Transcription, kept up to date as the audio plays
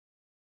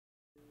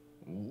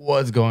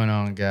What's going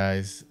on,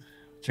 guys?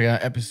 Check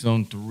out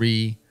episode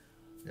 3,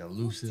 The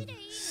Elusive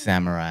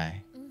Samurai.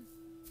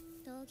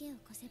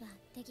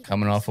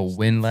 Coming off a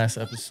win last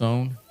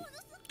episode.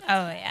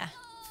 Oh, yeah.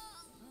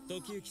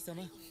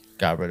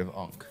 Got rid of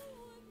Unk.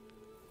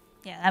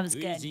 Yeah, that was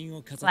good.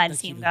 Glad to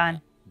see him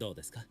gone.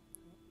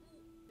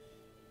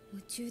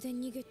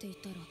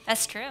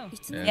 That's true.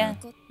 Yeah.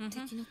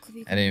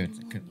 I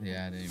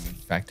didn't even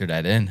factor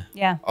that in.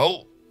 Yeah.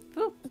 Oh.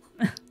 Ooh.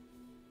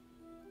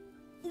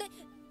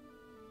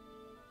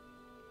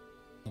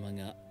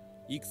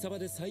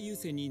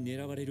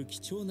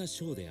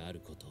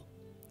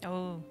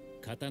 Oh.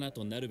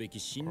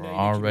 We're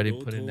already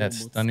putting that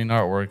stunning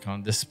artwork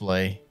on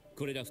display.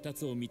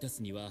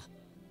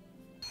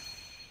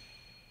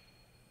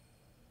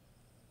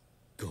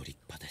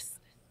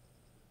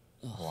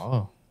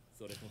 Wow.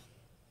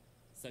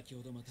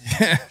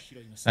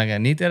 It's not gonna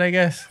need that, I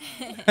guess.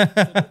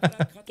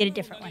 Get a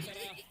different one.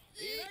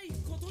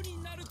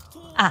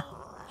 Ah.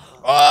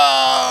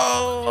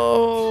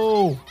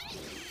 Oh!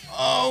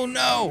 Oh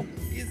no!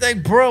 He's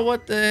like, bro,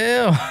 what the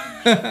hell?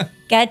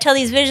 Gotta tell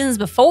these visions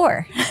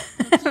before.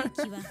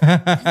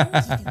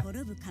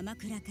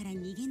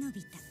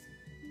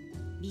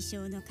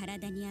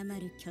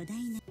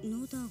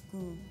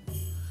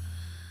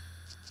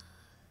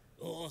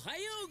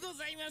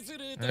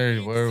 Hey,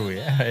 where are we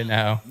at right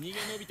now?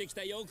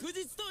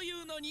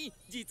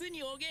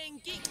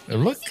 It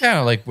looked kind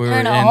of like we were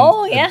in a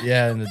hole,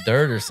 yeah. in the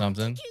dirt or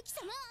something.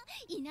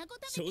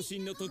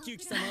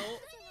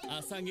 Oh,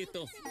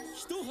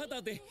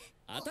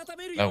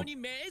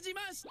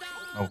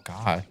 oh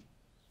God.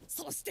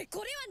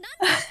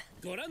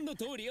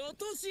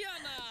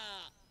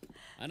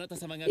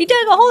 He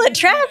dug a hole to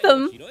trap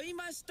him.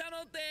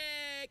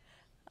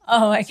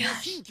 Oh my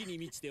gosh.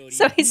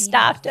 So he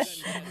stopped it.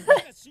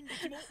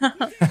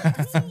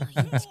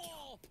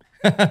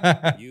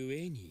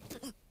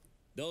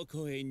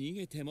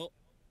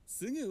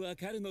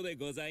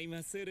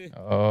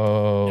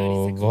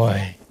 Oh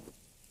boy.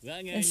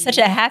 It's such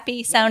a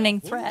happy sounding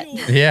threat.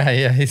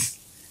 Yeah, he's...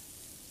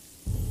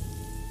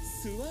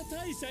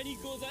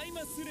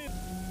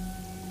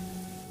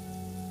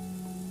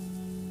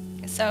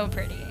 So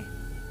pretty.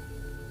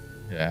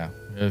 Yeah,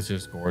 it was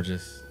just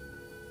gorgeous.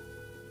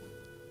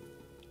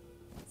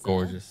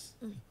 Gorgeous.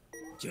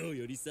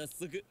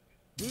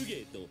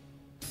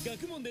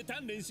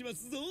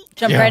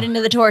 Jump right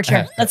into the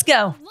torture. Let's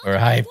go. We're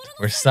hyped.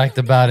 We're psyched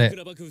about it.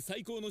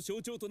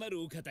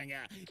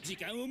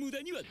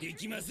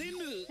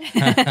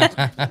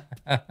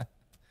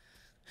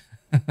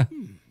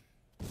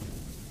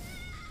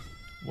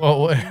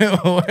 Whoa, where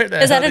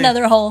the Is that hell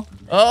another hole?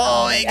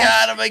 Oh, he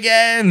got him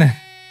again.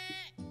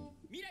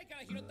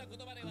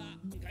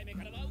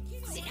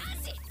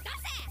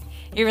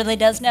 He really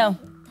does know.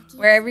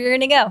 Wherever you're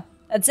going to go.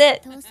 That's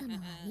it.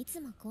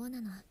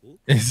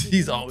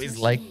 He's always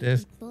like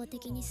this.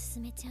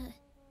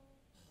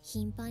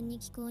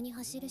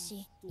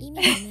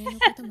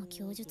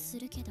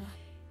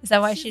 Is that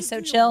why she's so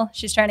chill?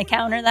 She's trying to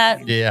counter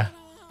that? Yeah.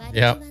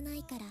 Yep.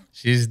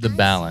 She's the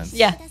balance.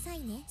 Yeah.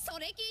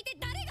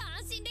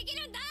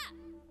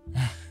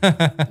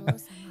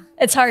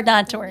 It's hard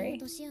not to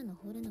worry.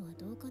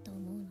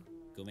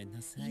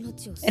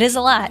 It is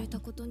a lot.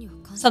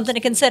 Something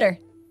to consider.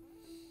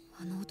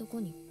 I'm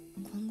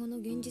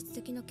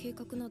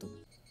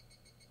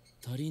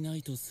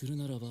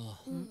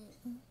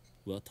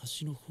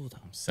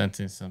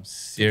sensing some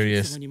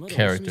serious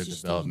character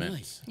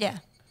development. Yeah.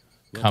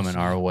 Coming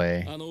our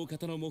way.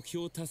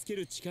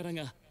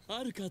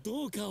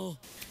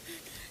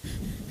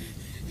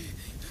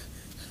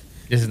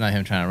 This is not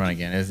him trying to run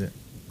again, is it?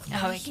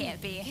 Oh, it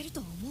can't be.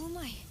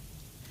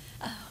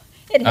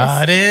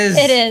 Oh, it is.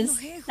 It is.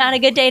 It is. Not a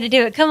good day to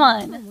do it. Come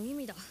on.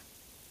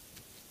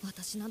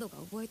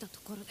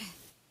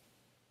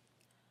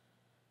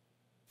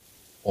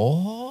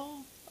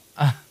 Oh.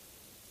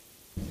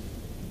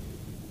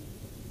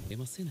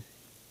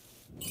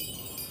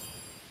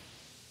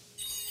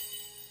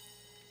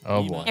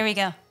 Oh boy. Here we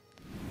go.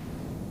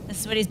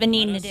 This is what he's been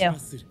needing to do.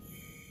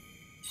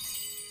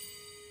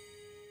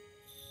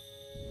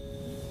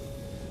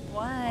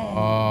 What?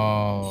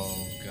 Oh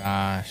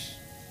gosh.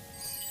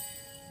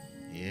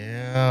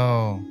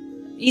 Ew.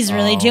 He's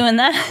really doing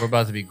that. We're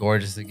about to be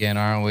gorgeous again,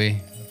 aren't we? I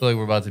feel like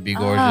we're about to be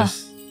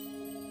gorgeous.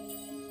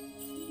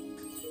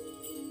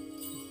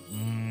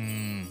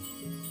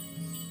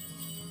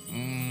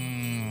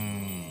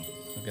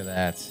 Look at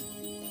that.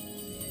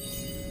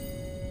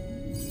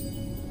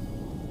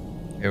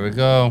 Here we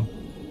go.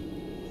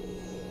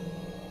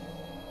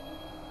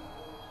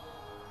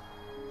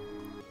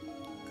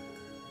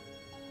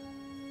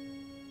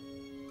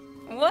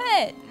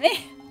 What?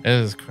 This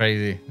is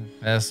crazy.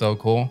 That's so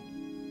cool.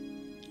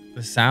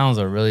 The sounds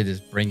are really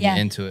just bringing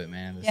you into it,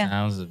 man. The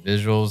sounds, the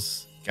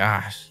visuals.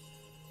 Gosh.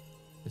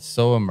 It's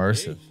so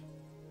immersive.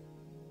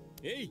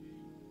 Hey.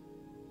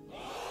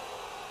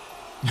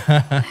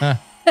 I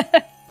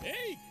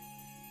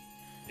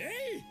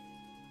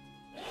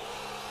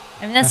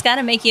mean, that's got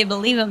to make you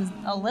believe him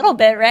a little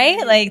bit,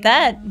 right? Like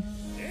that.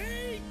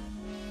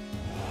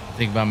 I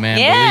think my man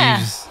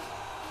believes.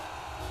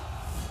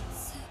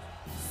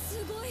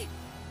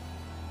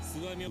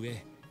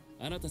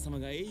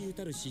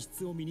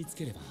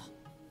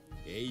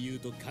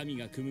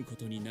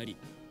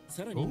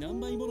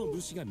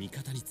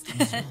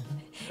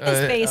 His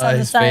face on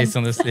the sun. Face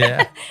on this,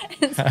 yeah.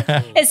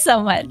 It's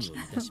so much.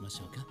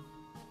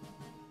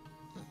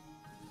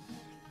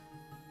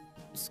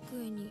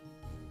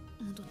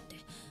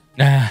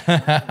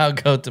 I'll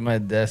go to my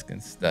desk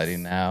and study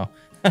now.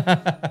 All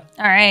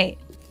right.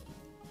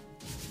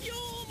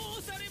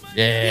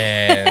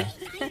 Yeah.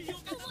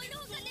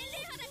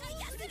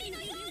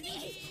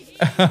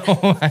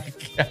 Oh my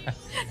god.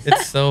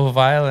 It's so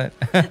violent.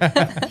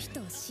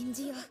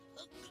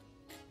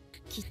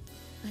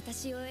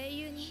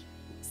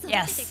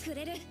 Yes.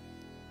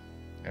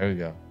 There we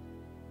go.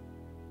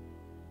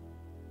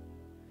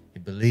 He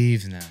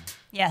believes now.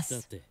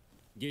 Yes.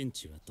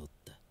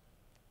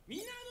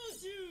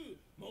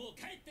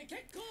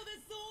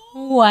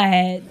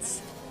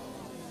 What?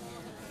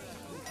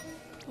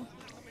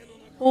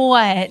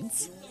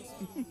 What?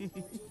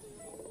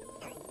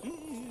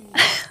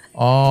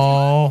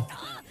 Oh.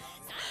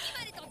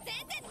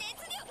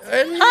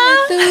 Where did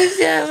the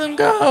enthusiasm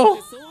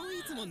go?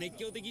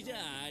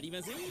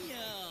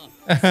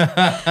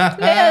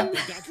 Man,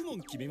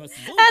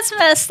 that's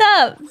messed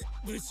up.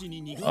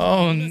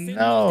 Oh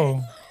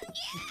no.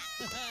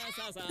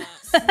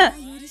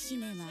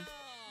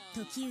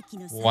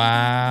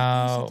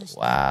 Wow.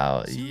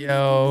 Wow.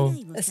 Yo.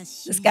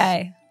 This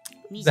guy.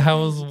 That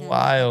was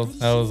wild.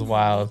 That was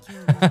wild.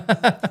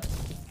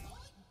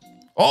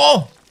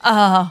 Oh!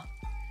 Oh.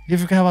 You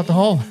forgot about the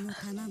hole.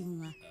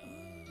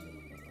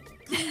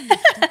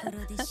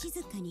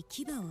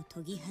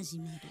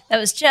 That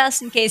was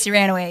just in case he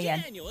ran away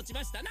again.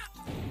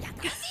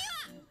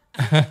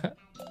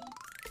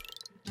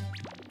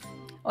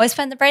 Always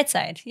find the bright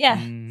side. Yeah.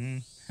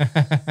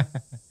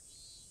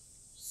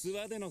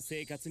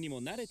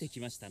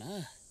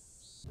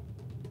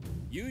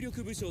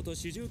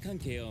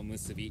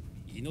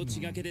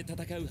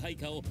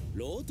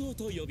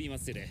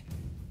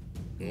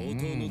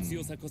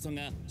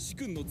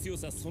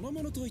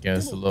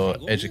 Guess a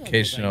little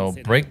educational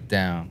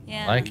breakdown.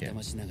 Yeah. I like it.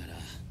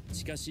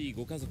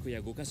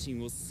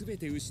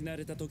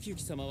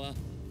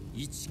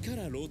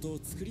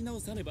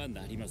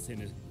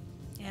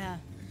 Yeah.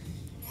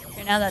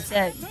 Okay, now that's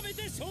it.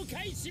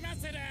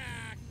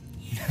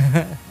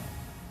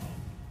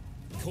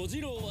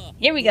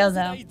 Here we go,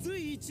 though.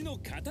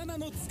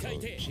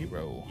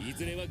 Jiro.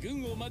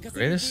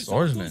 Greatest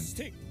swordsman.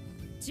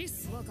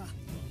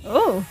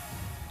 Oh.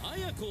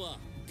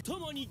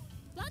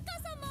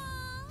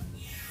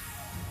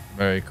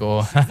 Very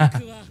cool.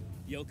 I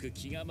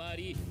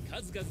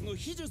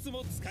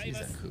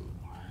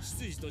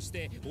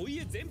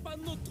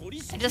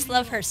just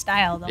love her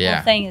style. The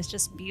whole thing is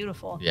just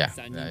beautiful. Yeah,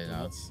 you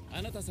know, it's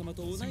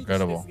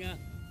incredible.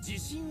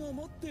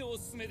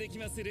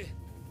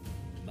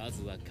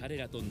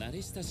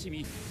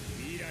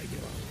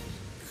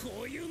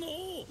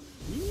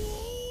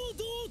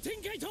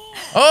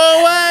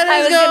 Oh, what? I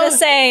was gonna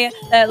say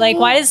that, like,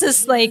 why is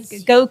this like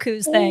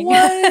Goku's thing?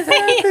 What is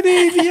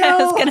happening, yo?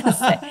 I was gonna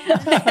say.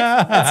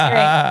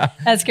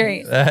 That's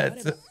great.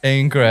 That's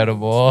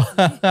incredible.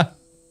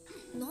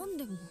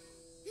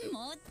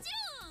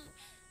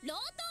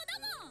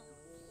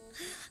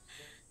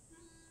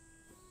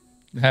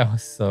 That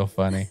was so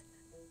funny.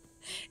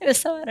 It was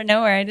so out of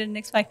nowhere. I didn't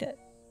expect it.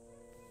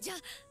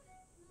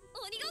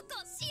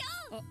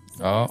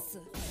 Oh.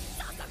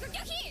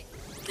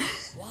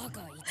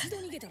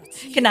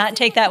 Cannot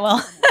take that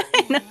well.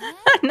 No.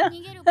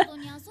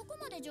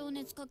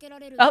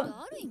 Oh,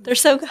 they're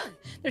so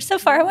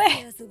far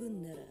away.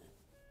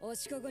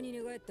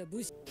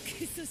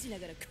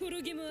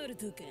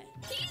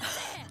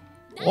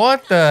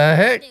 What the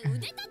heck?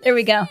 There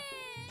we go.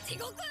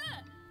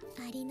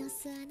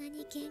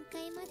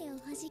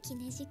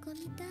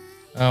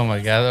 Oh my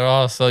god, they're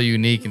all so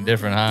unique and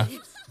different, huh?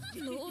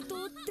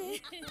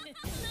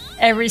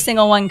 Every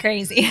single one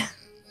crazy.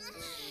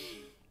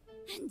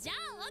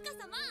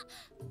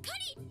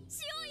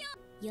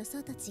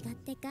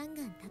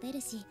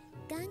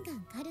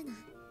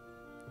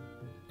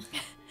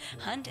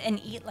 Hunt and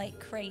eat like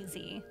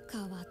crazy.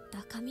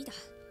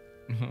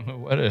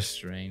 What a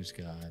strange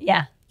god.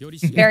 Yeah,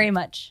 very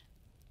much.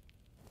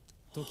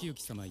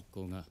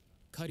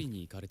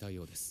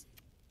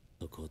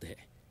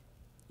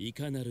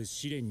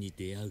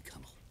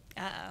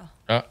 Uh-oh.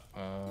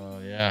 Uh-oh,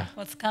 yeah.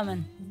 What's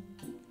coming?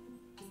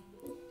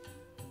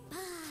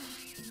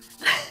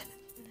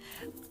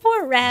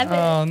 Poor rabbit.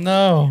 Oh,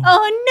 no.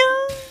 Oh,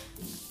 no.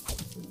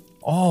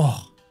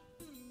 Oh.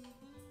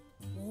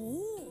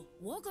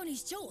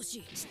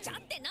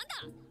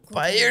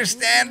 By your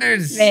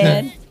standards.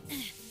 Man.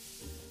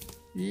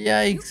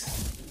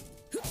 Yikes.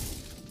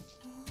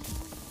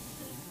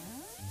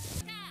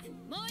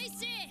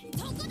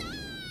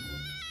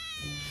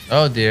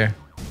 Oh, dear.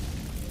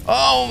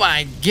 Oh,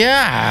 my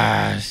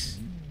gosh.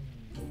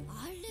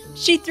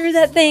 She threw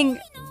that thing.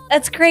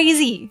 That's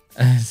crazy.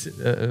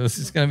 It's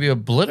just gonna be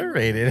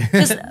obliterated.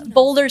 Just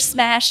boulder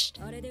smashed.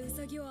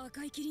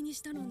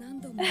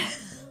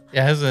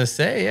 Yeah, I was gonna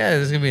say, yeah,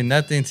 there's gonna be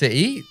nothing to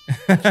eat.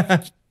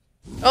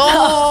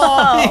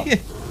 Oh!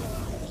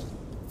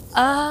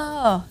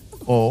 Oh.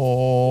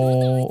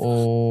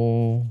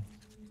 Oh.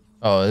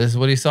 Oh, this is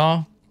what he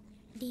saw?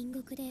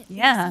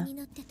 Yeah.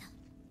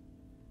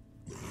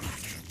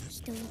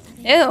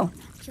 Ew.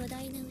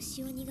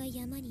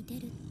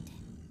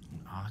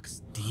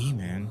 Ox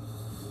demon.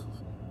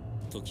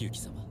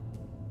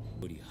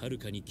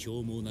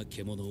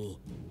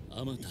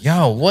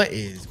 Yo, what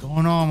is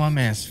going on my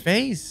man's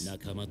face?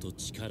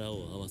 It's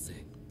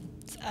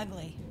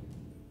ugly.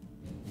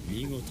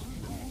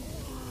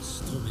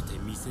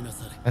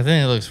 I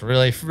think it looks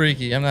really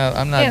freaky. I'm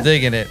not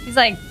digging it. He's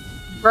like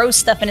gross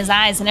stuff in his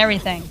eyes and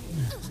everything.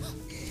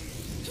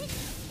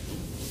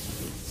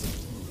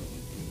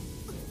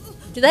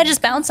 Did that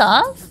just bounce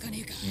off?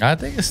 I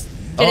think it's.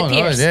 Did it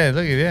pierce? No, yeah,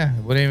 look at that.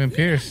 It wouldn't even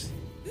pierce.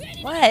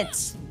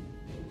 What?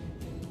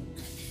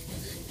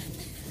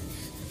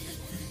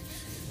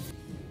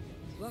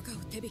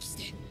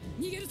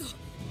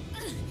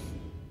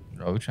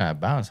 Oh, we're trying to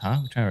bounce, huh?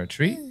 We're trying to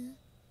retreat?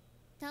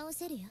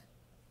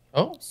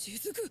 Oh.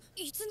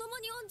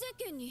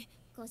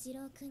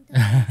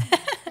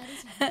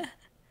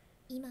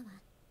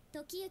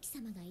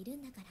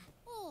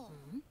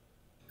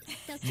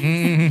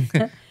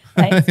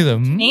 Like,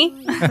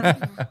 me?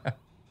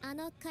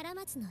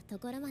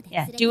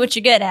 Yeah, do what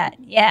you're good at.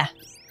 Yeah.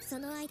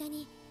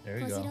 There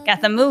we go.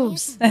 Got the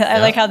moves. I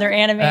like how they're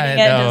animating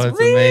it. I know, Just,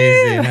 it's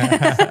amazing.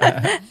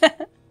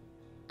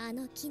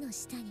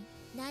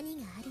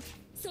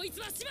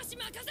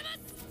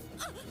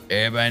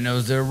 Everybody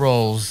knows their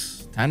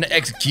roles. Time to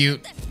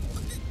execute.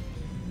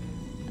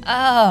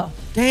 Oh.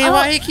 Damn,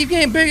 why he keep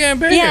getting bigger and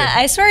bigger? Yeah,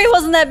 I swear he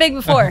wasn't that big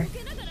before.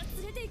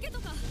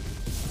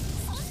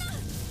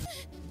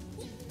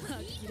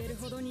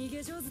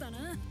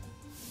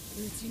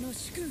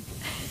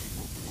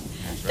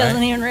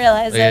 Doesn't even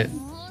realize it.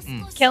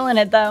 Killing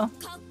it though.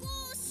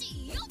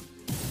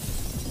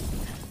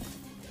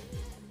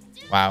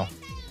 Wow.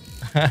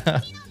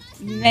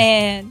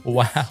 Man.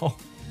 Wow.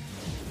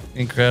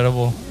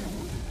 Incredible.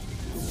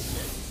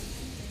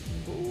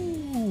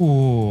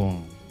 Ooh.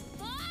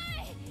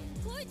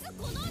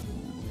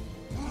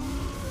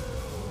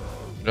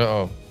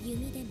 Uh-oh.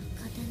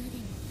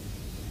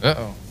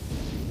 Uh-oh.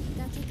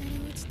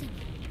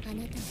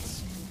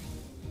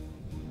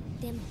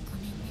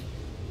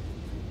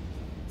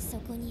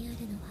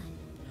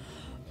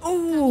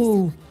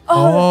 Ooh.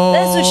 Oh,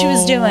 that's what she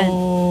was doing.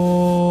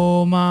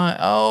 Oh my.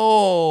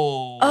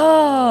 Oh.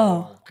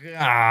 Oh.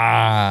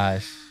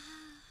 Gosh.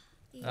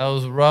 That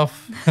was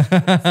rough.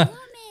 That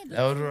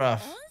was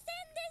rough.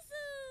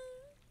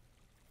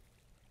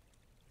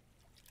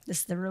 This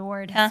is the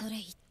reward, huh?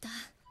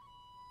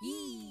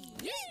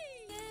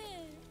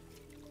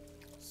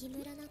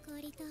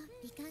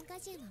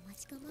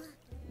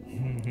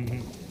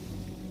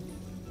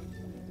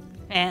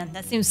 Man,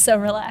 that seems so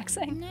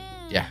relaxing.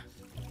 Yeah.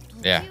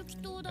 Yeah.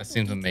 That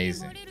seems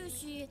amazing.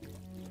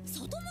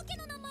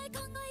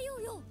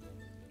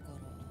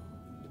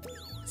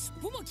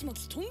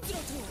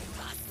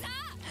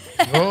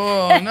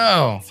 Oh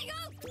no.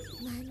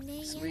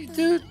 Sweet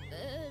dude.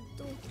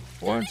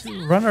 Born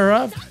to runner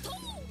up.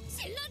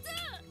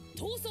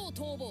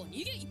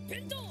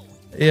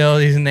 Yo,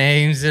 these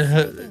names.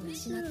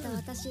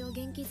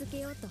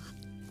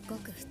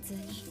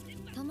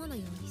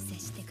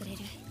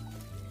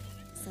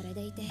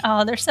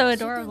 Oh, they're so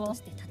adorable.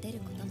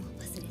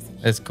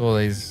 That's cool.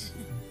 He's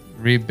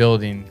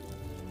rebuilding.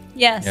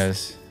 Yes.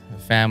 Yes. A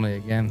family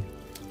again.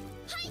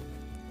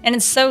 And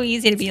it's so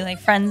easy to be like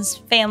friends,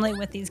 family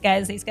with these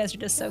guys. These guys are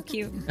just so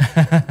cute.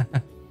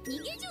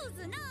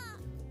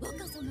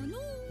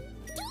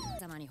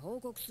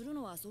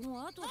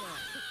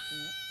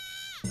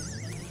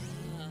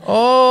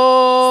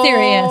 Oh.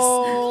 Serious.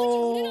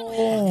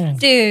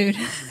 Dude.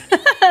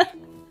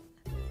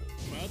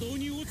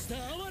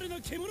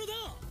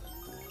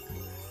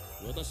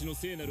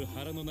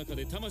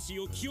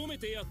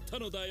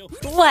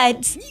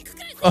 What?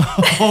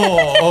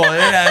 Oh,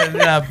 they're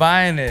not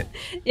buying it.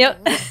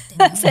 Yep.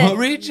 That's it.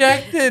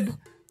 Rejected.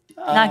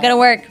 Not gonna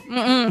work.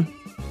 Mm-mm.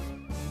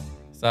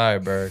 Sorry,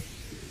 bird.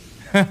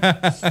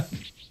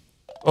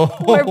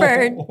 Poor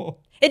bird.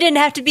 It didn't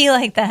have to be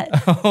like that.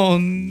 Oh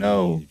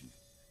no.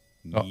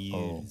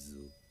 Uh-oh.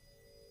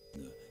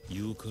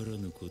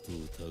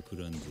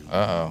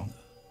 Uh-oh.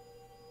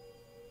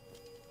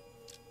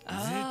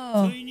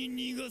 Oh.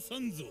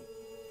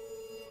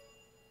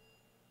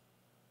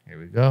 Here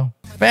we go.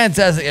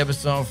 Fantastic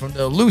episode from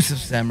the Elusive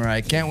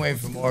Samurai. Can't wait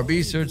for more.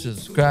 Be sure to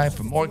subscribe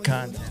for more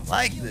content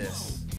like this.